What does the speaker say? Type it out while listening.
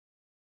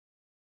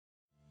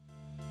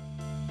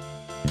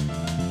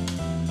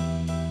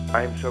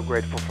I'm so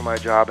grateful for my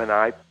job, and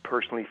I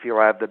personally feel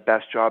I have the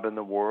best job in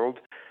the world,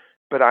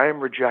 but I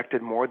am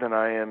rejected more than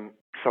I am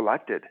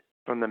selected.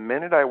 From the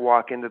minute I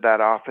walk into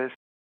that office,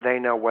 they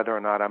know whether or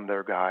not I'm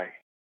their guy.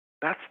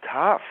 That's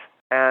tough.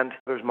 And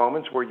there's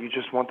moments where you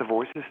just want the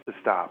voices to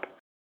stop.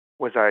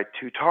 Was I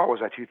too tall?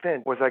 Was I too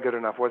thin? Was I good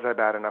enough? Was I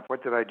bad enough?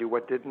 What did I do?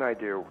 What didn't I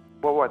do?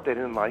 Well, what, they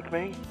didn't like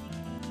me?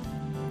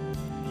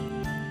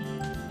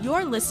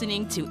 You're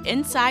listening to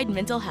Inside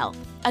Mental Health,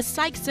 a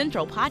Psych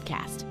Central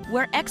podcast,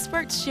 where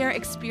experts share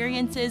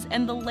experiences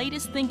and the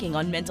latest thinking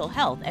on mental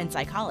health and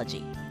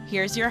psychology.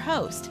 Here's your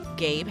host,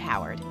 Gabe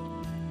Howard.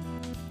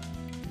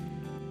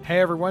 Hey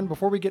everyone,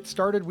 before we get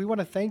started, we want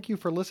to thank you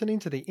for listening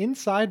to the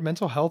Inside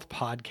Mental Health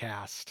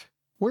podcast.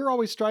 We're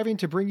always striving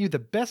to bring you the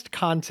best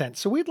content,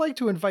 so we'd like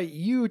to invite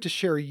you to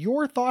share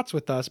your thoughts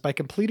with us by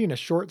completing a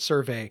short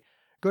survey.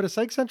 Go to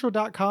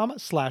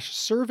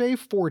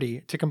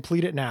psychcentral.com/survey40 to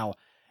complete it now.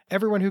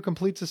 Everyone who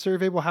completes the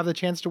survey will have the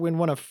chance to win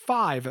one of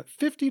 5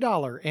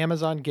 $50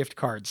 Amazon gift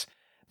cards.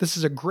 This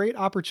is a great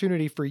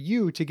opportunity for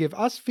you to give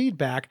us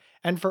feedback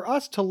and for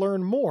us to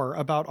learn more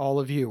about all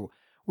of you.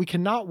 We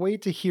cannot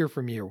wait to hear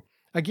from you.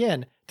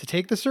 Again, to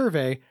take the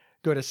survey,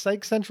 go to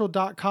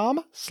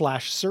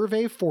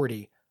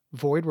psychcentral.com/survey40.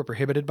 Void where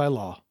prohibited by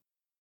law.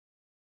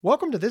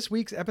 Welcome to this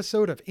week's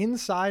episode of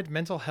Inside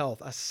Mental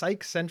Health, a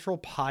Psych Central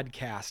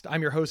podcast.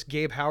 I'm your host,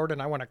 Gabe Howard, and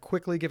I want to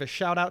quickly give a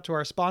shout out to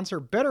our sponsor,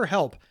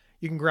 BetterHelp.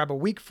 You can grab a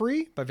week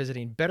free by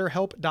visiting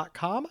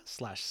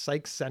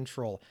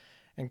betterhelp.com/psychcentral.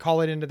 And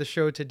calling into the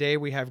show today,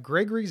 we have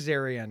Gregory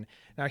Zarian.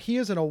 Now, he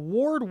is an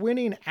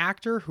award-winning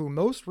actor who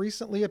most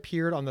recently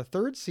appeared on the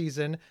 3rd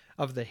season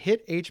of the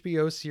hit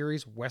HBO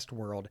series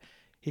Westworld.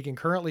 He can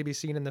currently be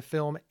seen in the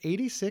film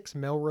 86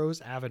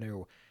 Melrose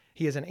Avenue.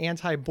 He is an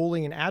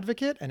anti-bullying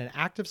advocate and an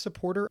active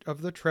supporter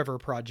of the Trevor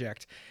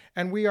Project.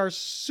 And we are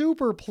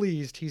super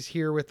pleased he's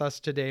here with us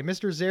today.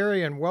 Mr.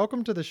 Zarian,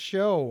 welcome to the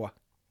show.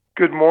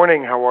 Good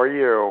morning. How are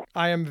you?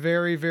 I am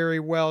very, very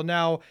well.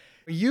 Now,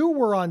 you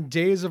were on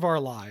Days of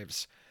Our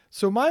Lives.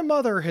 So my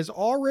mother has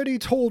already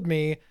told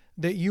me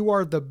that you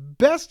are the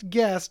best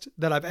guest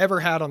that I've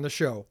ever had on the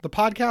show. The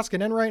podcast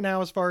can end right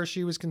now as far as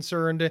she was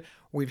concerned.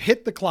 We've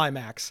hit the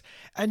climax.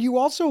 And you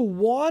also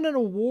won an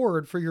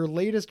award for your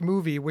latest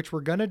movie, which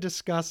we're going to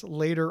discuss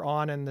later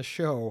on in the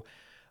show.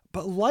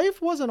 But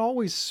life wasn't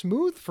always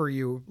smooth for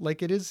you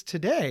like it is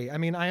today. I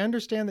mean, I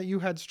understand that you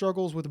had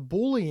struggles with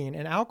bullying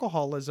and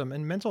alcoholism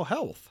and mental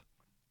health.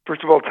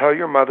 First of all, tell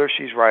your mother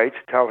she's right.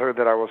 Tell her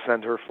that I will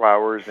send her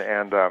flowers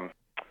and a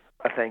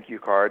thank you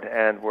card.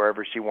 And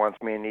wherever she wants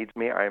me and needs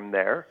me, I'm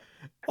there.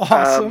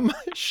 Awesome.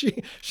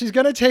 She's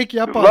going to take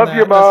you up on love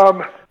that.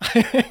 Love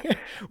your mom.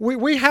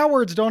 we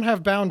Howards don't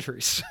have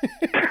boundaries.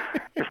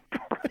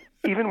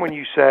 Even when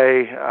you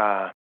say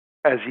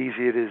as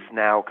easy it is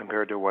now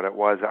compared to what it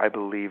was, I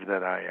believe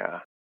that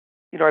I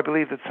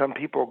believe that some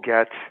people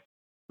get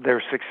their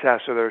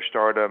success or their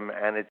stardom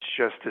and it's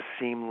just a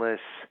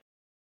seamless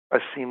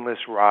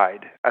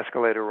ride,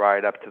 escalator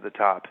ride up to the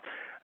top.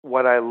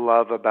 What I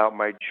love about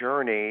my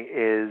journey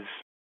is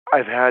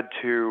I've had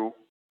to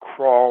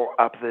crawl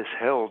up this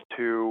hill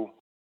to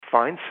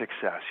find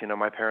success. You know,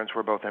 my parents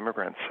were both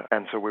immigrants,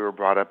 and so we were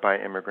brought up by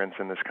immigrants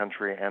in this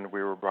country, and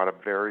we were brought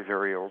up very,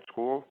 very old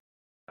school.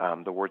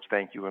 The words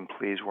thank you and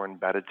please were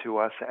embedded to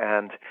us,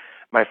 and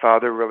my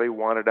father really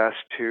wanted us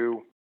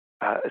to,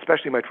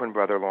 especially my twin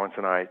brother Lawrence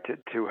and I,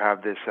 to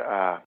have this,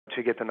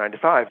 to get the 9 to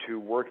 5, to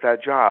work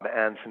that job.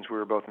 And since we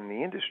were both in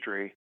the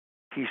industry,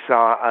 he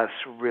saw us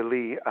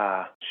really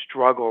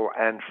struggle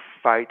and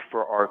fight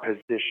for our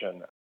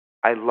position.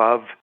 I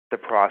love the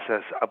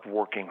process of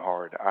working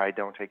hard. I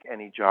don't take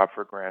any job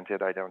for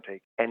granted. I don't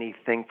take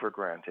anything for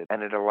granted.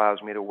 And it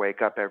allows me to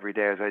wake up every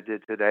day, as I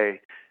did today,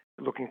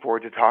 looking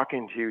forward to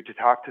talking to you, to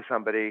talk to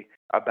somebody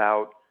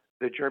about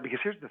the journey. Because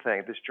here's the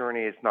thing, this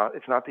journey is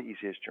it's not the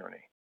easiest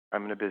journey.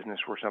 I'm in a business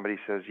where somebody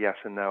says yes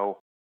and no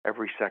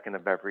every second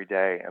of every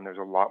day, and there's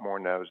a lot more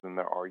no's than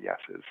there are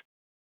yeses.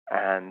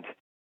 And,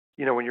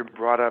 you know, when you're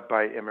brought up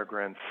by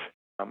immigrants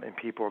and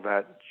people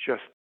that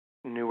just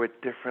knew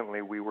it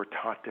differently, we were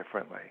taught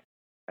differently.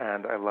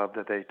 And I love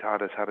that they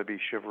taught us how to be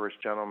chivalrous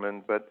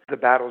gentlemen. But the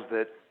battles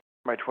that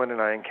my twin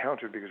and I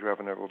encountered, because we have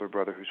an older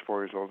brother who's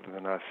 4 years older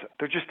than us,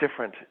 they're just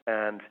different.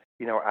 And,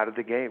 you know, out of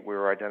the gate, we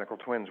were identical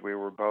twins. We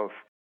were both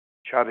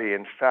chubby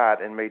and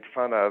fat and made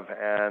fun of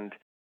and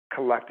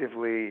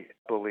collectively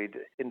bullied,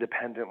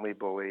 independently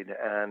bullied.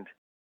 And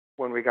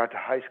when we got to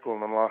high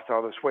school and lost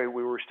all this weight,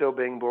 we were still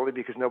being bullied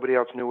because nobody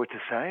else knew what to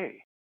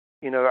say.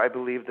 You know, I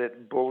believe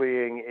that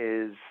bullying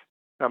is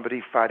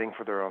somebody fighting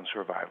for their own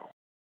survival.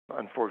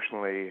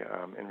 Unfortunately,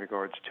 in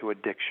regards to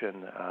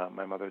addiction,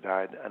 my mother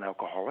died an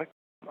alcoholic.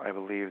 I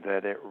believe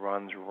that it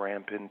runs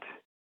rampant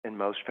in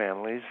most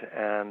families,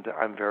 and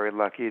I'm very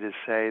lucky to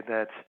say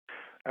that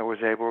I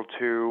was able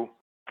to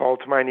fall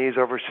to my knees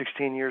over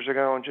 16 years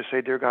ago and just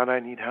say, dear God, I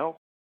need help.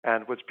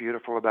 And what's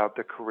beautiful about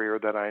the career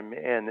that I'm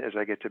in is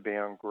I get to be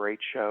on great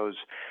shows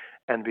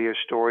and be a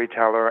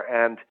storyteller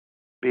and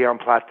be on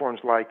platforms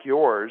like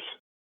yours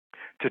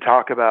to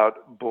talk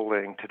about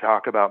bullying, to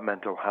talk about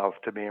mental health,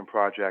 to be in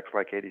projects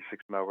like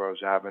 86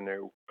 Melrose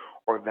Avenue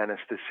or Venice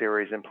the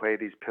series and play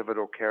these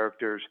pivotal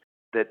characters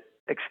that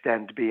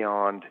extend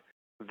beyond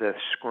the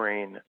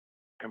screen,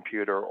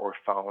 computer or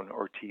phone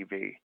or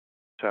TV.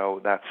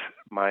 So that's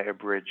my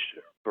abridged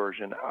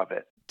version of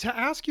it. To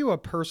ask you a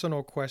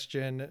personal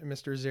question,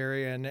 Mr.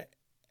 Zarian,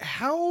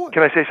 how...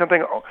 Can I say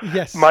something?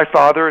 Yes. My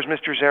father is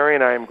Mr.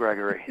 Zarian. I am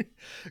Gregory.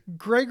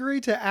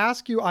 Gregory, to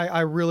ask you,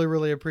 I really,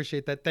 really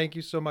appreciate that. Thank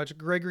you so much.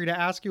 Gregory, to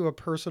ask you a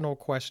personal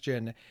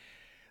question.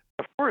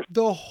 Of course.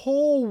 The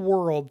whole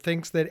world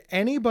thinks that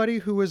anybody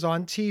who is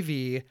on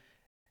TV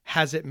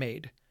has it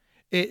made.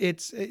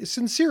 It's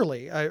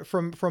sincerely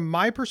from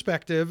my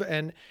perspective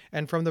and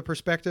from the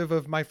perspective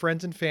of my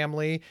friends and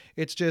family.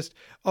 It's just,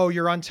 oh,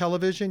 you're on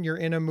television, you're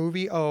in a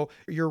movie. Oh,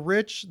 you're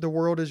rich. The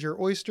world is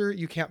your oyster.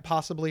 You can't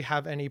possibly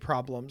have any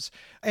problems.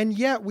 And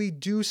yet we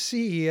do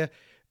see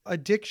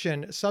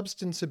addiction,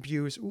 substance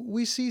abuse.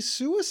 We see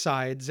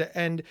suicides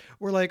and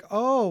we're like,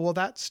 oh, well,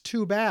 that's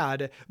too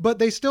bad. But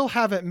they still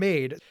haven't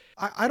made.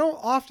 I don't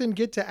often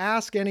get to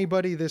ask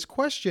anybody this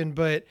question,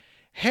 but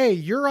hey,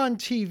 you're on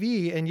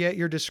TV and yet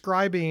you're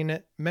describing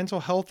mental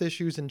health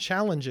issues and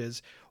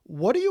challenges.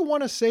 What do you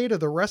want to say to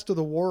the rest of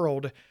the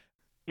world?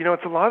 You know,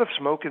 it's a lot of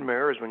smoke and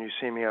mirrors when you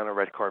see me on a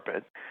red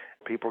carpet.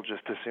 People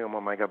just assume,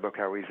 oh my God, look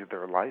how easy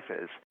their life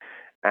is.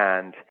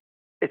 And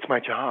it's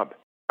my job.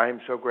 I am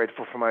so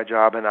grateful for my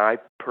job, and I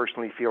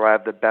personally feel I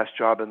have the best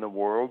job in the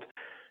world,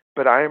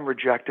 but I am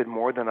rejected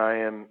more than I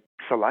am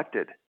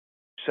selected.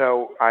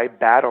 So I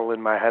battle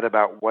in my head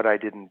about what I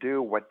didn't do.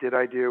 What did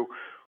I do?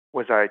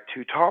 Was I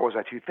too tall? Was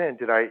I too thin?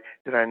 Did I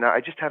not? I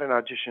just had an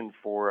audition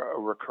for a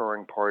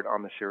recurring part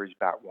on the series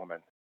Batwoman.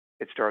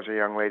 It stars a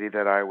young lady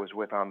that I was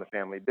with on The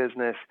Family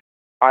Business.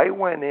 I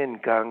went in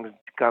guns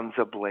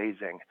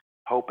a-blazing,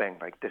 hoping,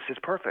 like, this is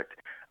perfect.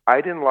 I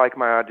didn't like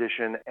my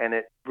audition, and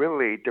it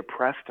really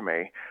depressed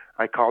me.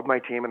 I called my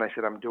team, and I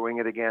said, I'm doing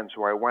it again.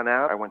 So I went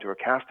out. I went to a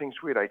casting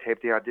suite. I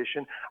taped the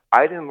audition.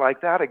 I didn't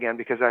like that again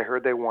because I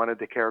heard they wanted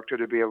the character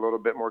to be a little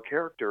bit more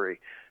character-y.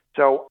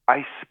 So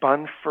I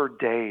spun for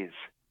days.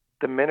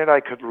 The minute I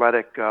could let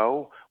it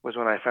go was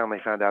when I finally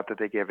found out that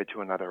they gave it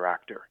to another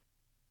actor.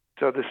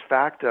 So this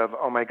fact of,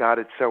 oh my God,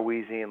 it's so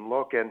easy, and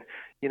look, and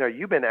you know,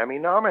 you've been Emmy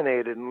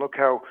nominated, and look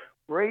how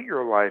great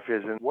your life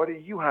is, and what do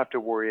you have to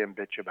worry and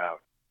bitch about?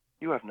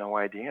 You have no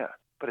idea.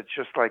 But it's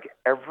just like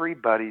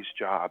everybody's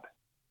job.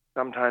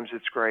 Sometimes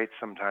it's great,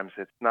 sometimes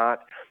it's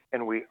not,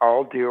 and we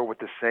all deal with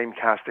the same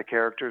cast of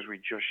characters. We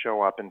just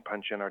show up and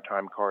punch in our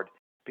time card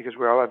because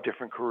we all have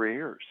different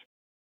careers.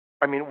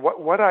 I mean,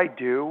 what I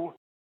do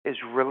is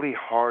really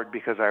hard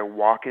because I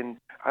walk in.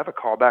 I have a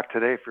callback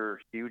today for a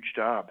huge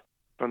job.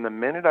 From the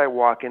minute I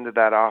walk into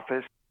that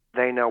office,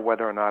 they know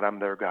whether or not I'm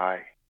their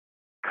guy.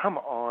 Come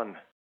on.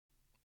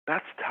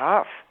 That's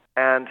tough.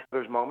 And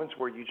there's moments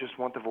where you just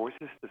want the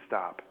voices to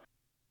stop.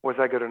 Was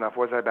I good enough?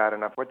 Was I bad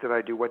enough? What did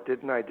I do? What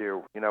didn't I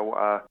do? You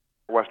know,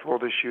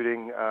 Westworld is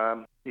shooting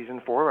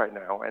season 4 right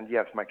now. And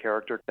yes, my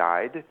character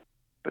died,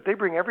 but they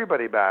bring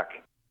everybody back.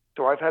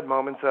 So I've had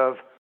moments of,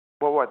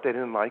 well, what, they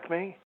didn't like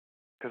me?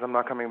 Because I'm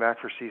not coming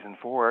back for season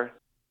 4.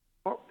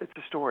 Well, it's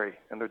a story,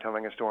 and they're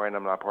telling a story, and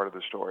I'm not part of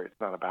the story. It's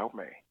not about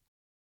me.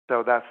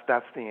 So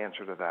that's the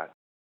answer to that.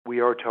 We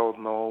are told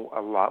no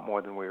a lot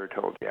more than we are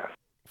told yes.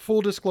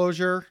 Full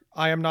disclosure,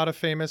 I am not a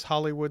famous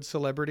Hollywood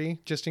celebrity,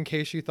 just in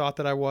case you thought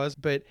that I was,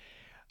 but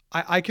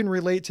I can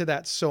relate to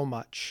that so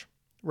much,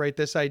 right?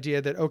 This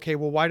idea that, okay,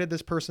 well, why did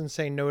this person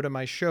say no to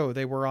my show?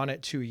 They were on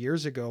it 2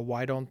 years ago.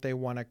 Why don't they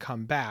want to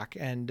come back?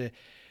 And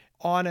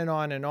on and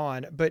on and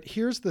on. But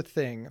here's the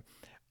thing.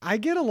 I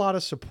get a lot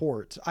of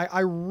support. I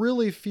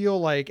really feel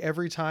like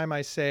every time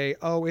I say,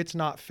 oh, it's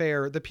not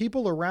fair, the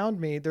people around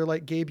me, they're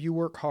like, Gabe, you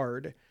work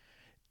hard.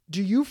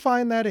 Do you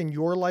find that in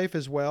your life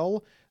as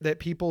well, that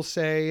people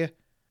say,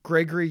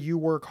 Gregory, you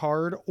work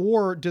hard?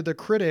 Or do the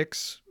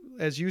critics,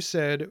 as you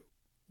said,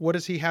 what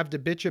does he have to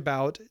bitch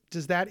about?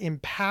 Does that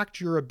impact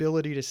your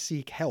ability to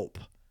seek help?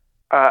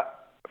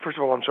 First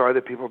of all, I'm sorry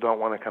that people don't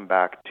want to come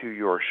back to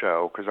your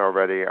show because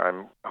already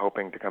I'm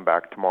hoping to come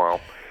back tomorrow.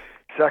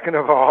 Second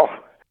of all,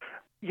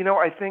 you know,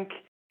 I think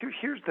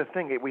here's the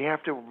thing. We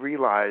have to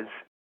realize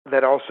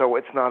that also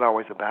it's not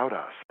always about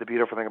us. The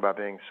beautiful thing about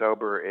being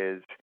sober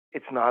is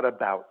it's not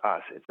about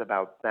us. It's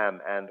about them.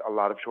 And a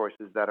lot of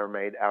choices that are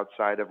made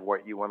outside of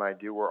what you and I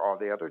do or all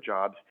the other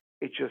jobs,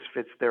 it just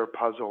fits their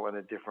puzzle in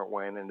a different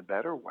way and in a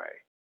better way.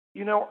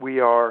 You know,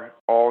 we are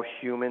all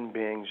human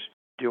beings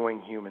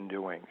doing human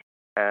doing.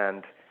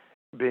 And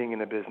being in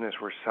a business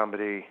where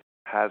somebody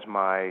has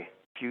my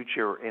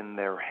future in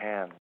their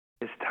hands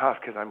is tough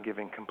because I'm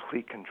giving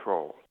complete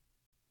control.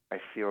 I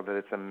feel that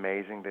it's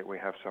amazing that we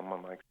have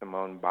someone like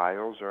Simone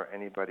Biles or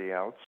anybody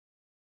else,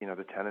 you know,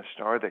 the tennis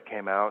star that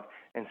came out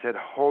and said,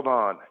 hold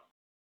on,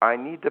 I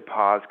need to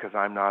pause because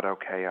I'm not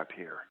okay up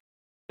here.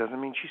 Doesn't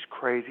mean she's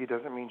crazy,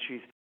 doesn't mean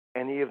she's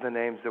any of the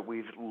names that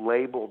we've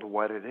labeled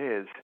what it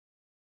is.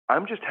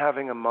 I'm just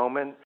having a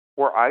moment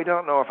where I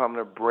don't know if I'm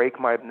going to break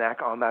my neck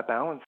on that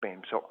balance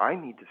beam. So I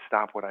need to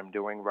stop what I'm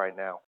doing right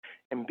now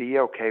and be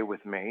okay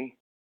with me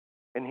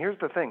And here's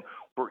the thing,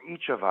 for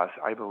each of us,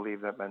 I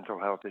believe that mental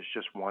health is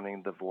just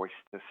wanting the voice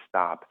to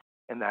stop.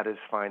 And that is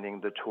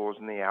finding the tools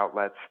and the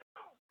outlets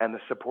and the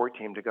support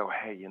team to go,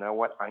 hey, you know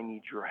what? I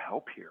need your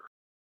help here.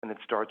 And it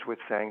starts with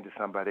saying to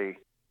somebody,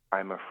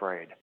 I'm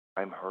afraid,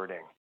 I'm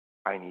hurting,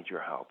 I need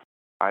your help.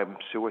 I'm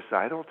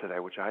suicidal today,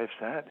 which I have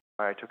said.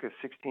 I took a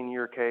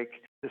 16-year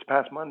cake this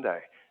past Monday,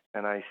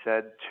 and I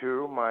said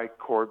to my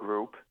core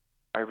group,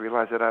 I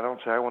realized that I don't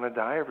say I want to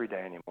die every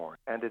day anymore.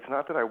 And it's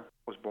not that I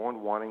was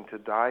born wanting to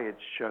die. It's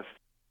just,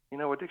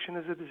 addiction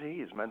is a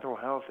disease. Mental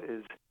health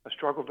is a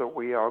struggle that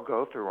we all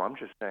go through. I'm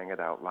just saying it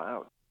out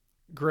loud.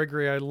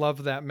 Gregory, I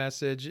love that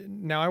message.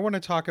 Now I want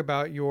to talk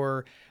about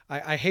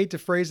I hate to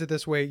phrase it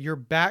this way, your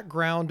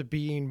background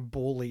being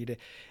bullied.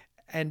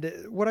 And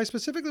what I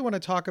specifically want to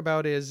talk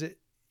about is,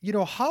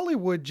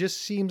 Hollywood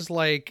just seems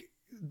like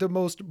the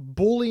most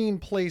bullying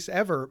place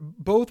ever.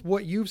 Both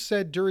what you've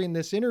said during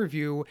this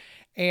interview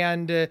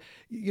and,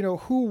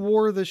 who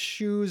wore the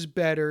shoes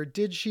better?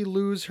 Did she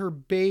lose her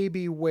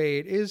baby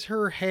weight? Is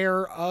her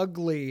hair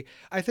ugly?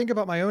 I think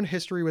about my own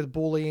history with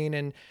bullying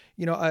and,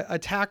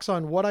 attacks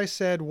on what I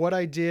said, what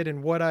I did,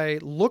 and what I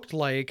looked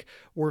like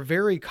were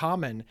very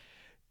common.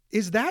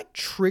 Is that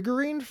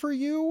triggering for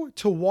you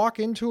to walk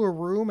into a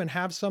room and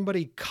have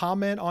somebody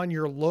comment on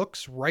your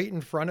looks right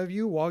in front of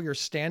you while you're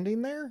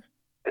standing there?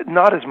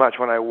 Not as much.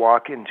 When I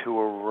walk into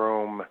a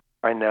room,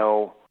 I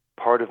know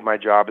part of my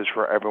job is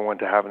for everyone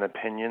to have an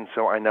opinion,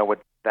 so I know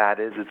what that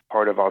is. It's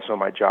part of also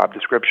my job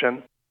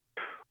description.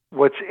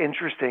 What's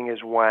interesting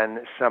is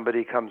when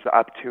somebody comes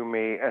up to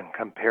me and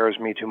compares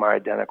me to my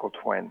identical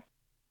twin.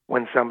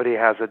 When somebody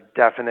has a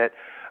definite,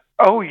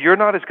 oh, you're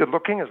not as good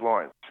looking as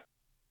Lawrence.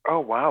 Oh,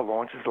 wow,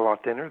 Lawrence is a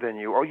lot thinner than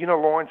you. Oh,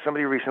 Lawrence,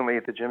 somebody recently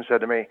at the gym said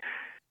to me,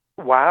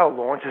 wow,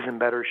 Lawrence is in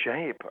better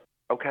shape.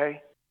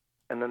 Okay.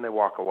 And then they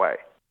walk away.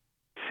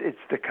 It's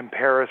the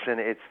comparison.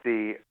 It's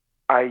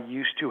I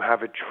used to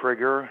have a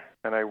trigger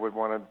and I would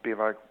want to be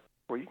like,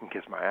 well, you can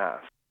kiss my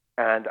ass.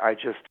 And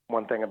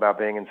one thing about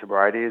being in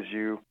sobriety is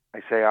I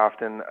say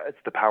often,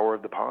 it's the power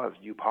of the pause.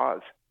 You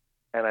pause.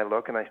 And I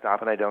look and I stop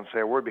and I don't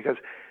say a word because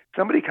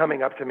somebody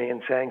coming up to me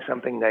and saying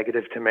something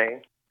negative to me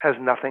has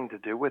nothing to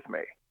do with me.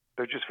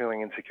 They're just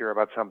feeling insecure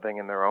about something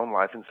in their own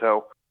life. And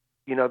so,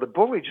 the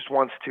bully just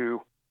wants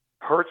to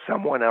hurt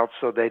someone else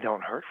so they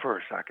don't hurt for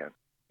a second.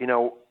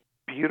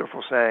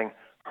 Beautiful saying,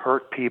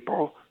 hurt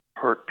people,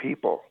 hurt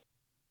people.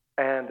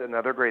 And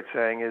another great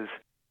saying is,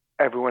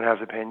 everyone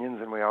has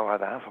opinions and we all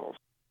have assholes.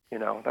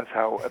 That's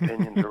how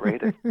opinions are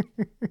rated.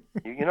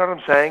 You know what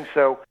I'm saying?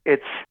 So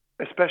it's,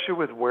 especially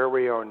with where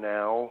we are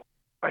now,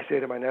 I say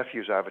to my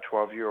nephews, I have a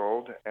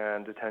 12-year-old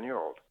and a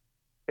 10-year-old.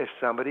 If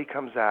somebody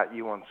comes at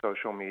you on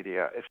social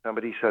media, if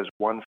somebody says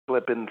one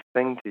flippin'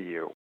 thing to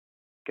you,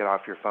 get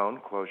off your phone,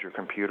 close your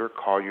computer,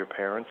 call your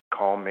parents,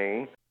 call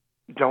me.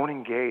 Don't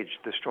engage.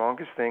 The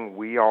strongest thing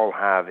we all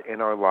have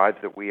in our lives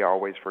that we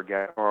always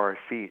forget are our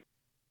feet.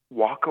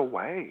 Walk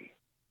away.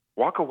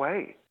 Walk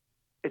away.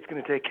 It's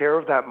going to take care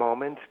of that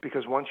moment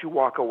because once you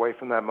walk away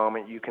from that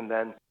moment, you can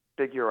then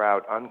figure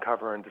out,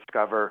 uncover, and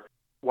discover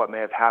what may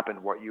have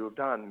happened, what you have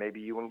done.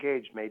 Maybe you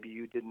engaged, maybe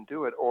you didn't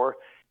do it, or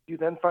you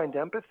then find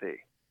empathy.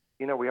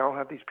 We all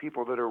have these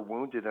people that are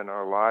wounded in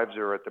our lives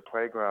or at the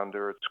playground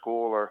or at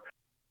school, or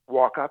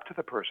walk up to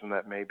the person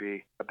that may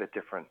be a bit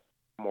different,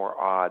 more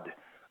odd,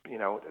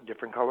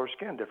 different color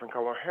skin, different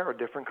color hair,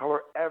 different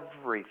color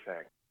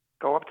everything.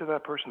 Go up to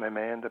that person. They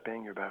may end up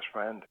being your best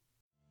friend.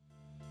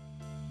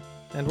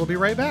 And we'll be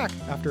right back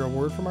after a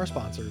word from our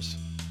sponsors.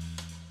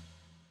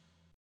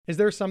 Is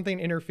there something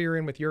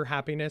interfering with your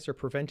happiness or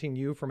preventing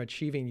you from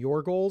achieving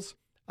your goals?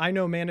 I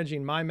know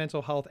managing my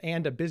mental health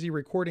and a busy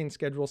recording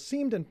schedule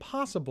seemed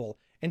impossible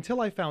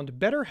until I found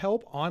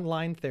BetterHelp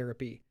Online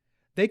Therapy.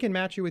 They can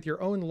match you with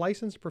your own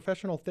licensed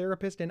professional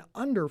therapist in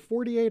under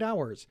 48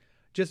 hours.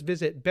 Just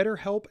visit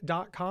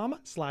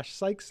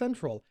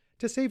betterhelp.com/psychcentral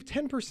to save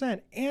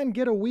 10% and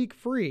get a week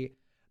free.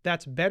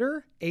 That's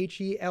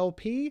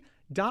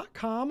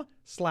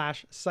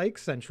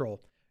betterhelp.com/psychcentral.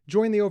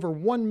 Join the over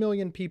 1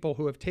 million people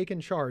who have taken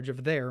charge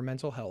of their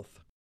mental health.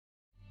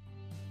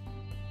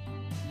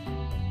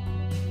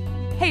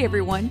 Hey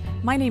everyone,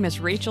 my name is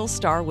Rachel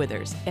Starr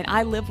Withers, and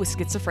I live with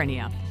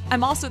schizophrenia.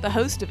 I'm also the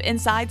host of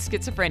Inside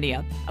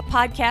Schizophrenia, a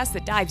podcast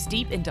that dives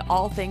deep into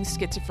all things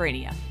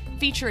schizophrenia,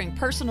 featuring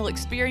personal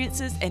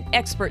experiences and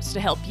experts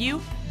to help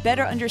you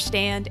better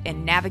understand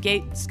and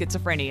navigate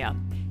schizophrenia.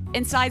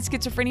 Inside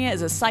Schizophrenia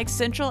is a Psych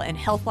Central and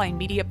Healthline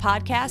Media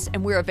podcast,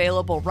 and we're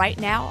available right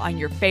now on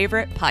your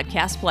favorite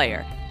podcast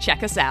player.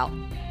 Check us out.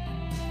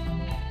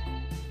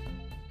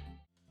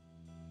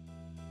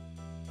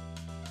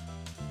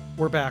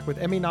 We're back with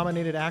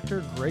Emmy-nominated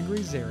actor Gregory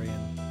Zarian.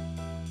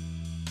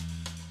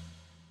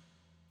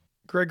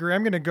 Gregory,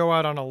 I'm going to go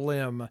out on a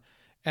limb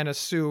and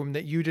assume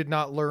that you did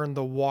not learn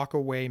the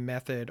walk-away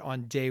method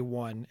on day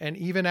one. And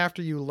even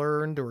after you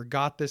learned or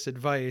got this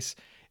advice,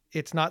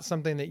 it's not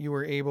something that you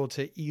were able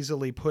to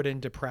easily put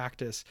into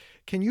practice.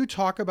 Can you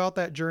talk about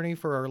that journey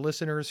for our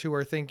listeners who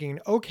are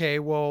thinking, okay,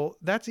 well,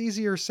 that's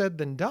easier said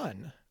than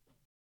done?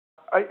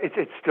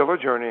 It's still a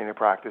journey and a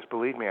practice.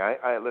 Believe me,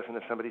 I listen,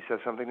 if somebody says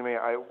something to me,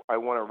 I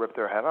want to rip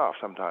their head off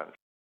sometimes.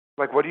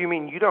 Like, what do you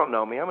mean you don't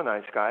know me? I'm a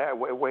nice guy.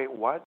 Wait,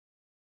 what?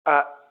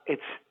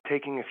 It's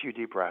taking a few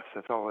deep breaths.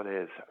 That's all it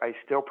is. I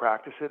still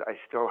practice it. I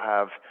still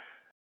have,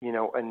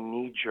 a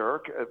knee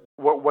jerk.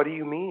 What do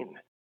you mean?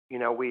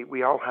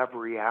 We all have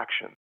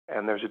reactions,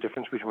 and there's a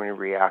difference between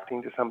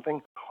reacting to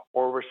something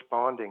or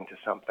responding to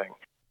something.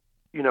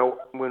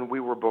 When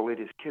we were bullied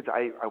as kids,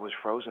 I was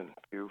frozen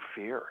to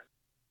fear.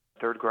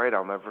 Third grade,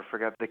 I'll never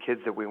forget the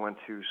kids that we went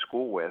to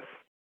school with.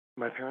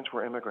 My parents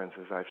were immigrants,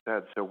 as I've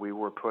said, so we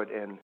were put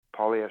in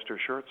polyester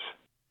shirts,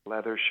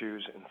 leather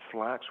shoes, and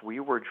slacks.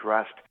 We were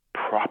dressed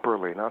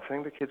properly. Not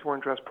saying the kids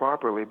weren't dressed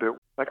properly,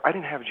 but I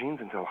didn't have jeans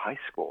until high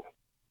school.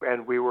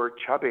 And we were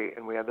chubby,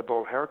 and we had the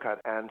bowl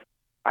haircut, and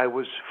I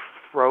was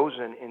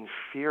frozen in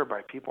fear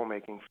by people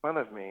making fun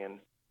of me and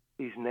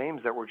these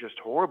names that were just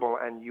horrible,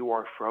 and you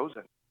are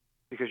frozen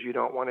because you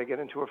don't want to get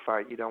into a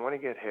fight. You don't want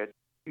to get hit.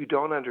 You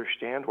don't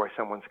understand why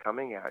someone's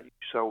coming at you.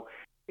 So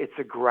it's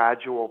a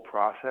gradual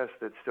process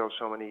that still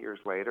so many years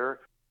later,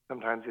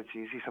 sometimes it's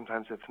easy,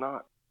 sometimes it's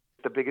not.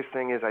 The biggest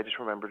thing is I just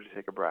remember to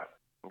take a breath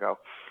and go,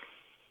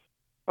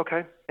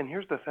 okay, and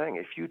here's the thing.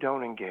 If you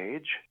don't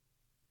engage,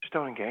 just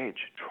don't engage.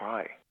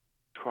 Try,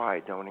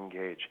 don't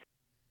engage.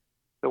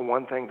 The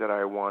one thing that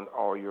I want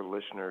all your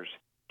listeners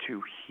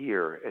to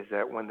hear is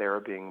that when they're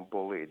being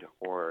bullied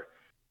or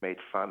made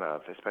fun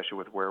of, especially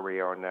with where we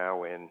are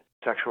now in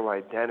sexual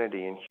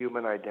identity and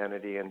human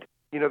identity. And,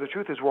 the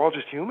truth is we're all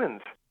just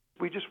humans.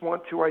 We just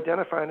want to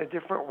identify in a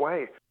different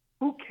way.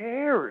 Who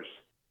cares?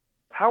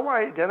 How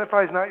I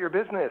identify is not your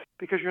business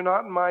because you're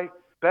not in my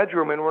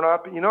bedroom and we're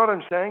not, you know what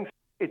I'm saying?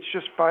 It's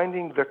just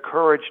finding the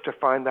courage to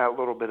find that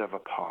little bit of a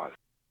pause.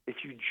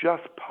 If you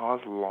just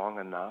pause long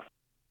enough,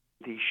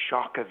 the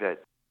shock of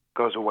it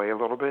goes away a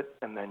little bit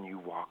and then you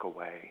walk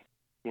away.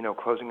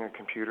 Closing a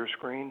computer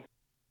screen,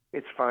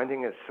 it's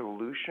finding a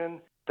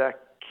solution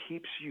that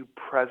keeps you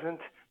present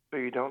so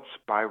you don't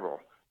spiral.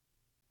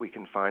 We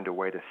can find a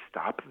way to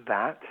stop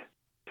that,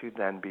 to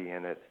then be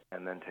in it,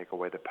 and then take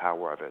away the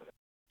power of it.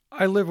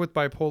 I live with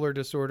bipolar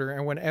disorder,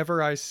 and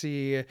whenever I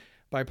see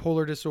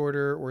bipolar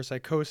disorder or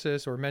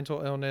psychosis or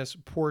mental illness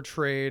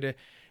portrayed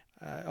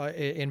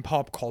in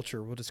pop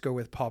culture, we'll just go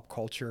with pop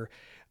culture,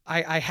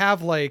 I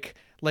have like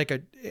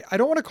a, I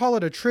don't want to call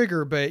it a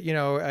trigger, but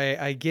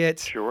I get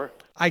Sure.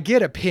 I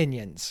get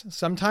opinions.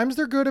 Sometimes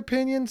they're good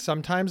opinions,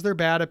 sometimes they're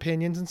bad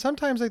opinions, and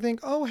sometimes I think,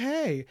 oh,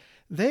 hey,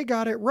 they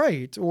got it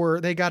right, or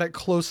they got it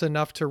close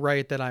enough to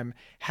right that I'm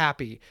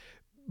happy.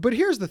 But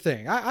here's the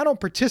thing. I don't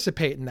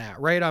participate in that,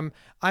 right? I'm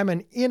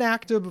an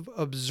inactive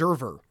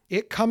observer.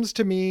 It comes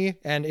to me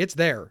and it's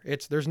there.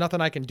 There's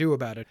nothing I can do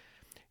about it.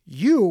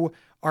 You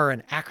are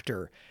an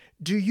actor.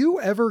 Do you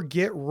ever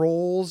get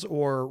roles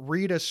or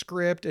read a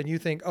script and you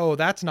think, oh,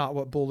 that's not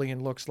what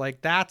bullying looks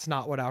like. That's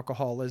not what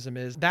alcoholism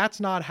is.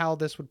 That's not how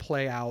this would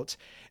play out.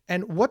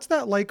 And what's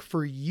that like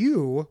for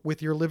you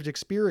with your lived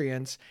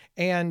experience?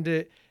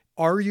 And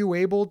are you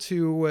able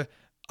to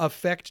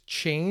affect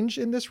change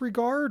in this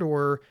regard,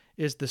 or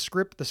is the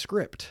script the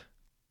script?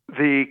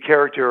 The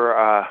character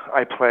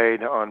I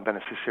played on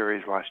Venice's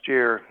series last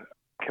year,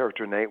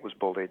 character Nate, was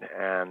bullied,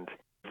 and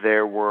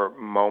there were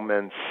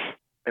moments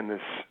in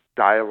this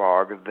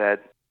dialogue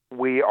that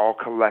we all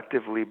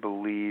collectively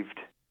believed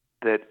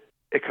that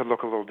it could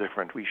look a little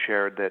different. We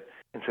shared that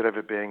instead of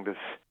it being this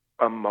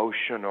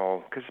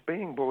emotional, because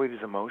being bullied is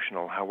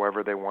emotional,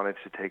 however they wanted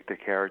to take the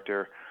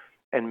character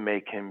and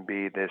make him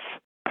be this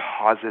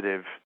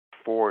positive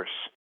force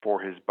for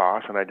his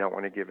boss, and I don't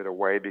want to give it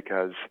away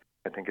because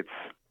I think it's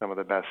some of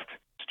the best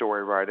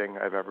story writing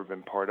I've ever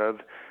been part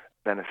of.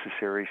 Venice's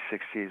series,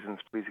 6 seasons,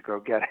 please go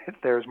get it.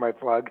 There's my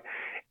plug.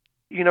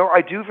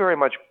 I do very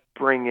much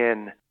bring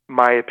in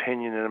my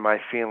opinion and my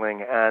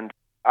feeling, and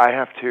I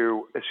have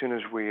to, as soon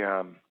as we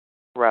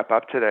wrap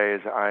up today,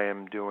 is I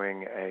am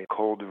doing a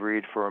cold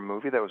read for a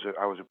movie that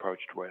I was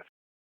approached with,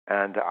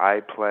 and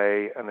I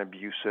play an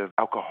abusive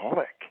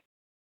alcoholic.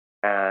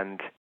 And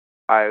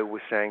I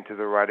was saying to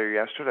the writer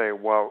yesterday,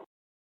 well,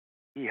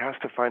 he has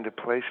to find a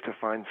place to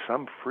find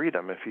some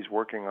freedom if he's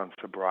working on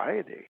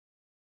sobriety.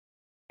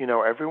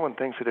 Everyone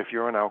thinks that if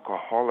you're an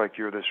alcoholic,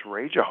 you're this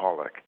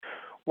rageaholic.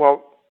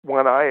 Well,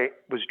 when I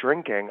was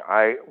drinking,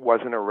 I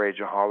wasn't a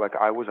rageaholic.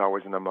 I was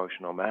always an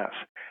emotional mess.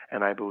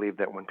 And I believe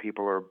that when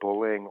people are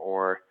bullying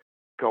or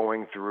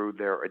going through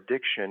their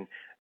addiction,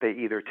 they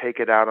either take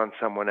it out on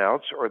someone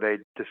else or they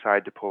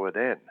decide to pull it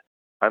in.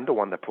 I'm the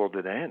one that pulled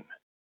it in.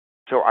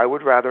 So I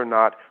would rather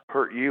not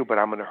hurt you, but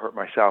I'm going to hurt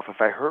myself. If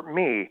I hurt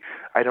me,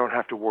 I don't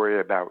have to worry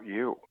about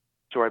you.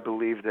 So I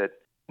believe that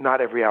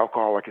not every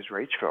alcoholic is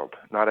rage-filled.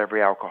 Not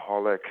every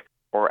alcoholic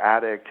or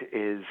addict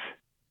is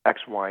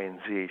X, Y, and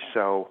Z.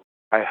 So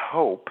I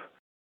hope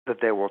that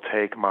they will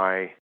take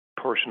my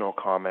personal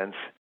comments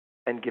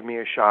and give me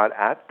a shot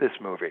at this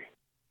movie.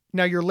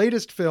 Now, your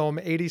latest film,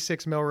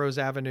 86 Melrose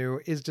Avenue,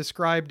 is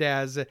described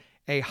as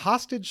a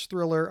hostage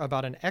thriller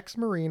about an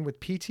ex-Marine with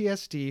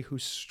PTSD who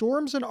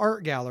storms an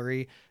art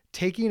gallery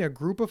taking a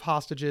group of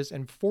hostages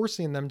and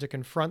forcing them to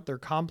confront their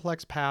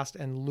complex past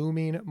and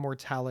looming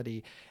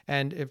mortality.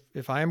 And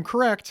if I am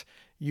correct,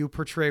 you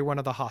portray one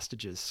of the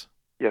hostages.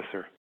 Yes,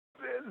 sir.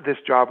 This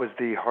job was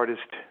the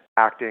hardest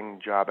acting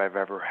job I've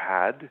ever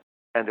had,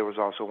 and it was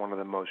also one of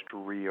the most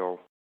real,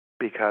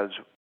 because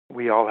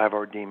we all have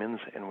our demons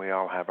and we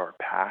all have our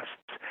pasts,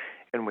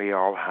 and we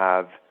all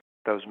have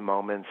those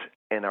moments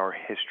in our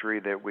history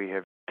that we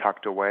have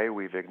tucked away,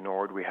 we've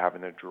ignored, we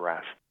haven't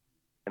addressed.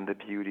 And the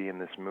beauty in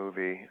this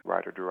movie,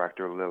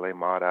 writer-director Lily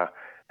Mata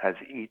has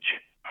each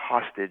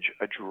hostage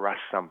address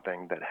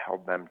something that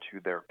held them to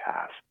their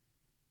past.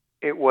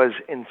 It was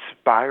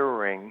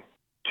inspiring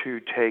to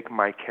take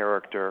my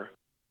character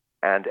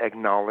and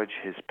acknowledge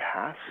his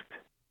past,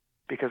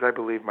 because I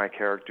believe my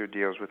character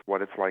deals with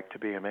what it's like to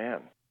be a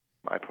man.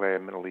 I play a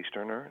Middle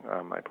Easterner,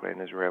 I play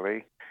an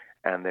Israeli,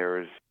 and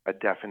there is a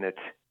definite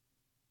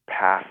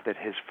path that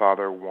his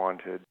father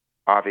wanted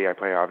I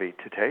play Avi,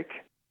 to take.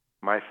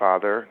 My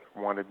father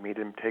wanted me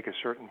to take a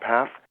certain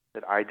path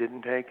that I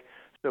didn't take.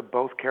 So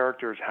both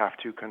characters have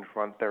to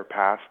confront their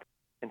past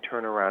and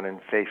turn around and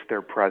face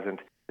their present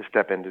to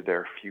step into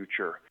their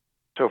future.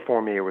 So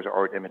for me, it was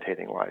art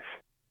imitating life.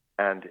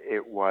 And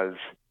it was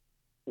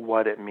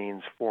what it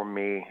means for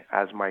me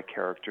as my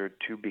character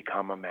to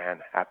become a man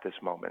at this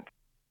moment.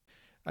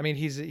 I mean,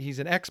 he's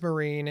an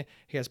ex-Marine.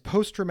 He has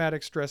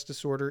post-traumatic stress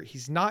disorder.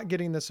 He's not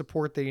getting the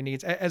support that he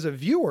needs. As a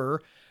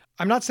viewer,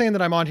 I'm not saying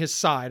that I'm on his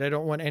side. I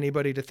don't want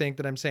anybody to think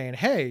that I'm saying,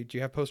 hey, do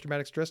you have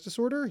post-traumatic stress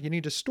disorder? You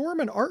need to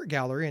storm an art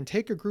gallery and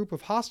take a group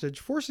of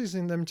hostage,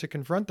 forcing them to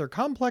confront their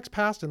complex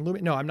past and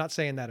No, I'm not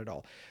saying that at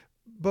all.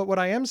 But what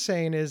I am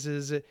saying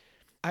is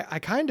I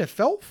kind of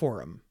felt for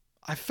him.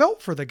 I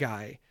felt for the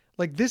guy.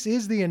 Like, this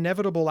is the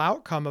inevitable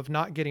outcome of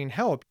not getting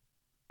help.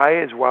 I,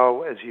 as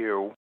well as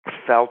you,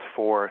 felt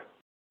for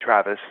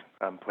Travis,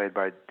 played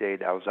by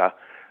Dade Elza.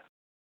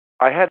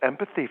 I had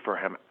empathy for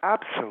him,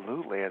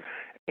 absolutely.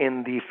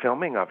 In the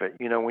filming of it,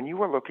 when you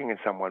were looking at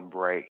someone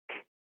break,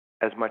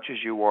 as much as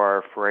you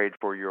are afraid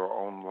for your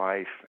own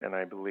life, and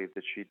I believe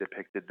that she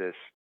depicted this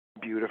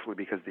beautifully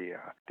because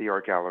the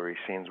art gallery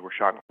scenes were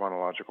shot in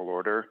chronological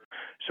order.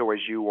 So as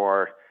you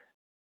are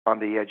on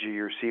the edge of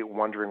your seat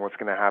wondering what's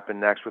going to happen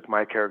next with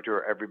my character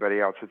or everybody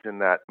else that's in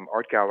that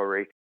art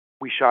gallery,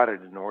 we shot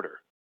it in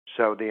order.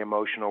 So the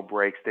emotional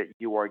breaks that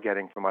you are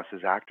getting from us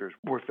as actors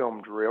were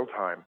filmed real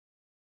time.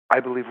 I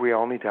believe we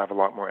all need to have a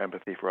lot more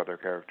empathy for other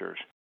characters.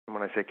 And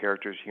when I say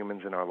characters,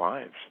 humans in our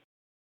lives.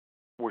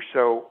 We're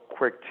so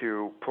quick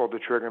to pull the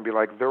trigger and be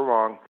like, they're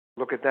wrong,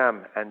 look at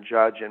them, and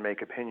judge and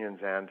make opinions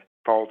and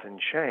fault and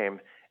shame.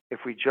 If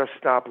we just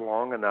stop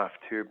long enough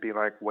to be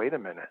like, wait a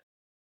minute.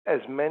 As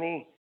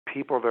many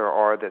people there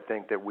are that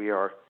think that we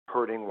are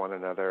hurting one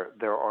another,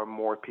 there are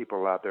more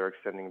people out there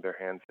extending their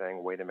hand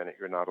saying, wait a minute,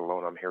 you're not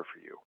alone, I'm here for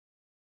you.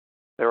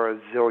 There are a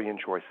zillion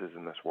choices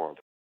in this world.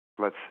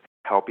 Let's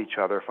help each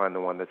other find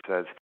the one that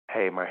says,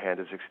 hey, my hand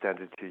is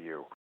extended to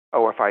you.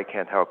 Oh, if I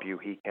can't help you,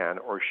 he can,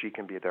 or she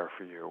can be there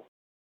for you.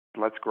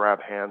 Let's grab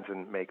hands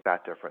and make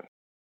that difference.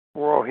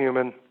 We're all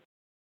human,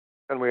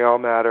 and we all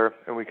matter,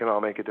 and we can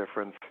all make a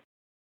difference.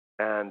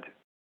 And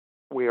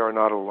we are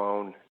not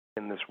alone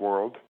in this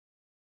world.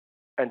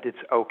 And it's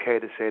okay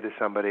to say to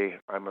somebody,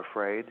 I'm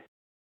afraid,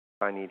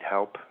 I need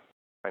help,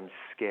 I'm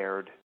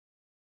scared,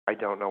 I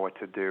don't know what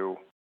to do.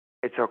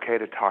 It's okay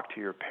to talk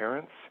to your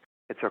parents.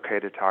 It's okay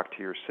to talk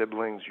to your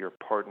siblings, your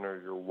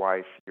partner, your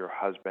wife, your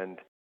husband,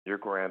 your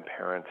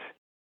grandparents.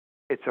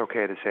 It's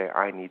okay to say,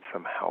 I need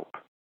some help.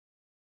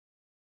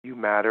 You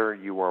matter,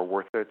 you are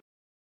worth it,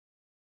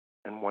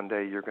 and one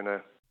day you're going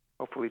to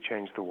hopefully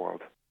change the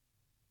world.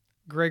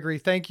 Gregory,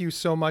 thank you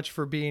so much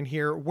for being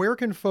here. Where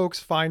can folks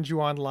find you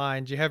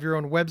online? Do you have your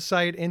own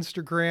website,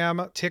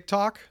 Instagram,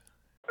 TikTok?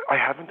 I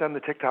haven't done the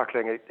TikTok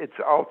thing. It's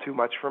all too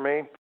much for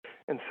me.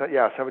 And so,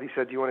 somebody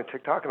said, do you want a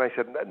TikTok? And I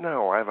said,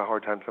 no, I have a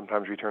hard time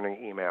sometimes returning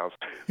emails.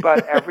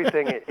 But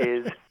everything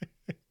is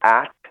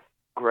at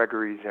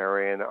Gregory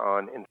Zarian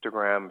on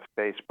Instagram,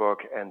 Facebook,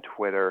 and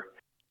Twitter.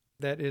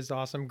 That is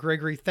awesome.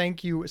 Gregory,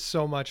 thank you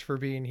so much for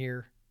being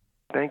here.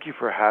 Thank you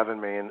for having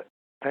me, and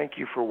thank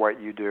you for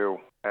what you do.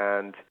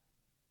 And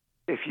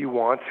if you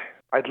want,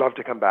 I'd love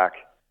to come back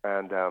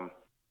and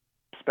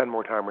spend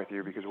more time with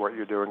you, because what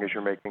you're doing is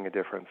you're making a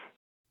difference.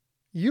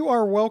 You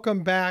are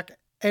welcome back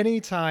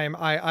anytime.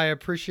 I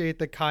appreciate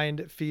the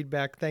kind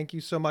feedback. Thank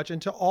you so much.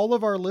 And to all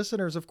of our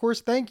listeners, of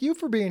course, thank you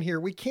for being here.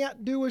 We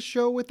can't do a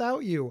show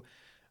without you.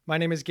 My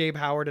name is Gabe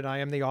Howard, and I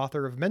am the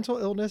author of Mental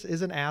Illness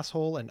is an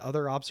Asshole and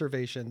Other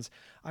Observations.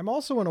 I'm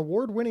also an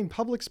award-winning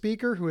public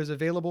speaker who is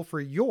available for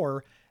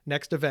your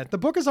next event. The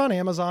book is on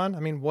Amazon. I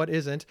mean, what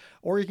isn't?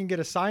 Or you can get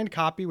a signed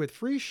copy with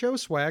free show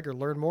swag or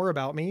learn more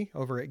about me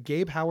over at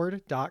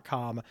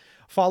gabehoward.com.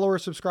 Follow or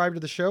subscribe to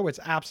the show. It's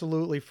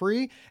absolutely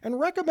free. And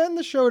recommend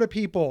the show to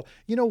people.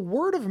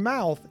 Word of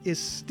mouth is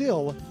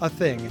still a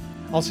thing.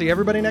 I'll see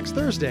everybody next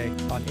Thursday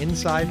on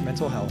Inside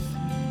Mental Health.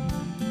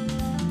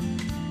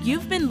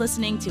 You've been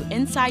listening to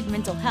Inside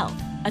Mental Health,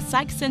 a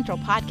Psych Central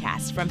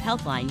podcast from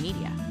Healthline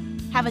Media.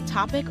 Have a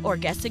topic or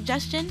guest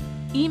suggestion?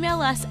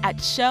 email us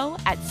at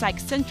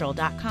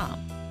show@psychcentral.com.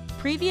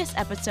 Previous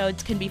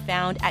episodes can be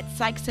found at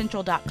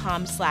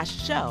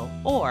psychcentral.com/show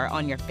or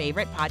on your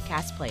favorite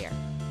podcast player.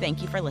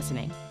 Thank you for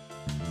listening.